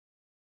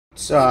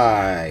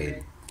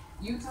Side.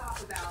 You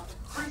talk about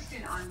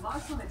Christian on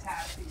Muslim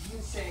attacks that you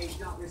say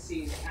don't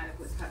receive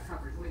adequate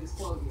coverage. Let me just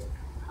quote you.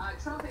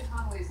 Trump and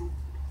Conway's.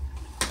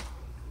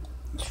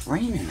 It's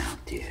raining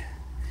out there.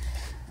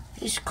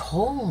 It's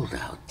cold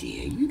out there.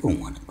 You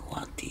don't want to go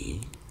out there.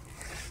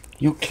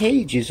 Your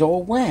cage is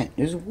all wet.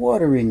 There's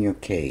water in your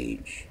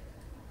cage.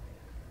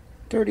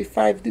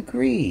 35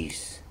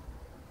 degrees.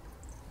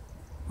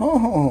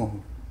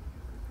 Oh.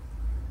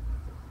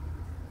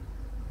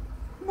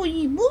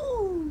 Wee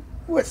woo.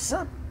 What's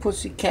up,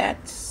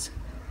 pussycats?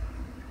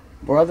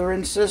 Brother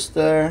and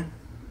sister.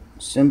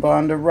 Simba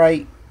on the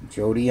right,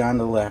 Jody on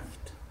the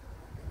left.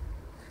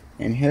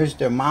 And here's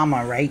their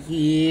mama right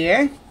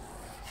here.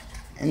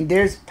 And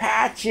there's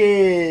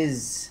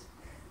Patches.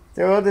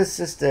 Their other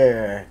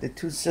sister. The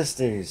two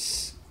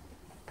sisters.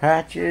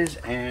 Patches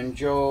and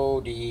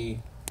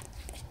Jody.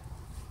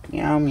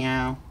 Meow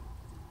meow.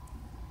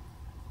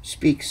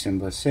 Speak,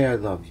 Simba. Say I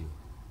love you.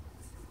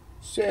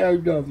 Say I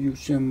love you,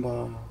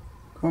 Simba.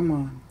 Come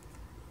on.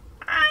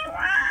 I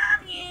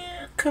love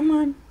you. Come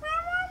on.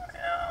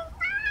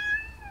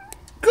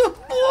 Good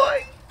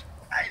boy.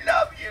 I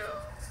love you.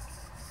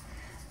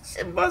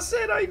 Simba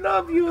said I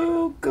love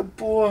you. Good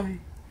boy.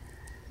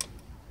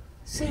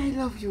 Say I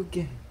love you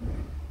again.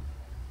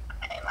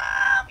 I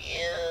love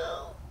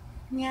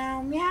you.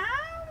 Meow, meow,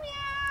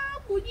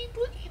 meow. Boogie,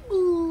 boogie,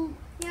 boo.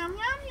 Meow, meow,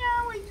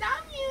 meow. I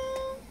love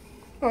you.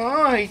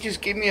 Oh, he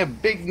just gave me a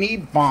big knee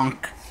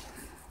bonk.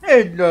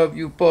 I love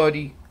you,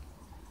 buddy.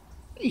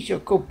 He's a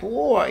good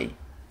boy.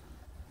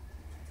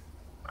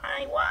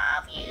 I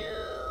love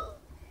you.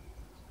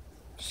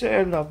 Say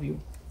I love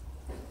you.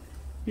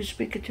 You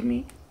speak it to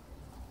me?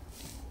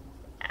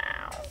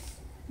 Ow.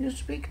 You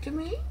speak to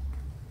me?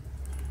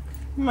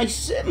 My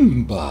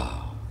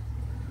Simba.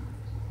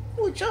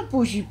 What's up,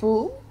 Bushy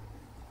Boo?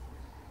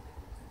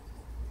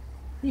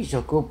 He's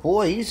a good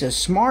boy. He's a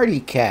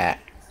Smarty Cat.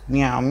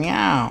 Meow,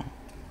 meow.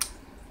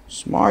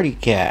 Smarty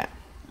Cat.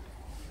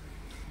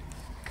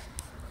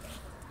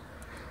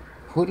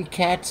 Putty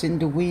Cat's in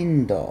the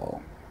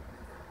window.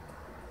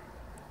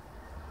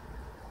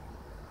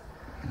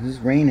 It's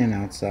raining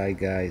outside,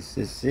 guys.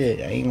 This is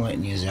it. I ain't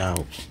letting yous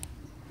out.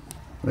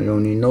 We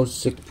don't need no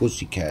sick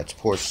pussycats.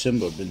 Poor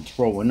Simba been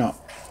throwing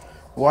up.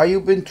 Why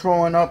you been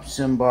throwing up,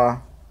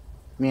 Simba?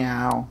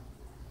 Meow.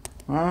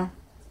 Huh?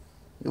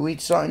 You eat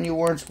something you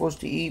weren't supposed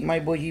to eat, my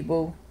boogie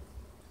boo?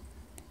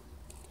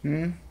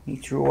 He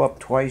threw up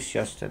twice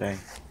yesterday.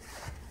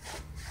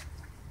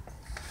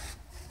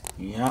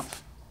 Yep.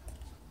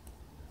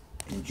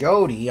 And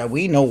Jody,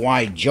 we know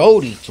why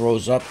Jody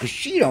throws up, because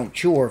she don't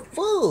chew her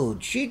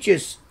food. She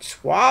just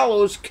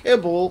swallows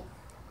kibble,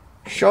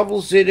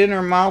 shovels it in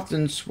her mouth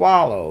and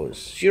swallows.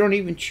 She don't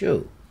even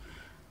chew.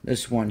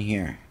 This one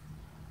here.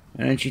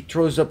 And then she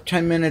throws up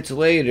 10 minutes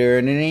later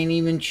and it ain't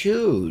even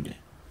chewed.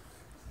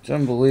 It's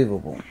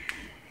unbelievable.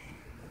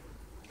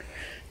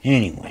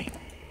 Anyway.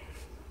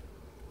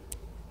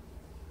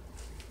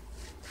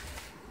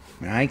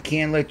 I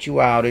can't let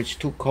you out. It's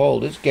too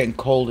cold. It's getting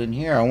cold in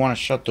here. I want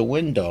to shut the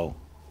window.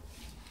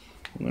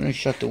 I'm going to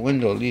shut the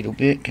window a little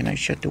bit. Can I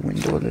shut the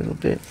window a little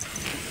bit?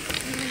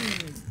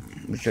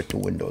 Let me shut the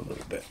window a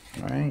little bit.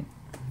 Alright?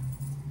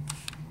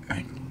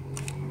 Alright.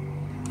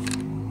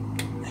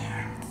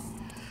 There.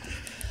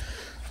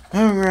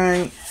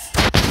 Alright.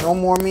 No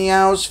more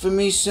meows for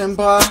me,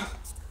 Simba.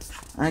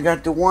 I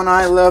got the one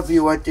I love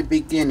you at the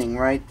beginning,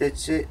 right?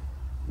 That's it.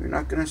 You're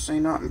not going to say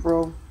nothing,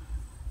 bro?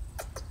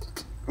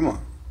 Come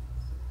on.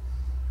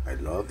 I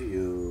love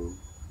you.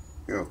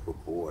 You're a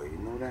good boy, you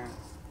know that?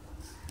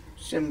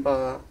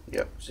 Simba.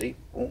 Yep, see?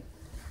 Oh.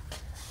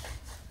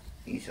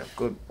 He's a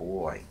good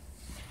boy.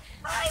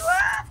 I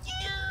love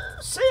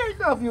you. Say I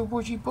love you,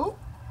 Bushy Boo.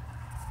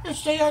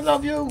 Just say I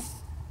love you.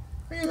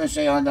 Are you gonna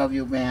say I love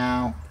you,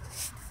 meow?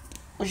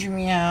 Bushy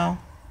meow.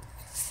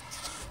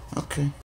 Okay.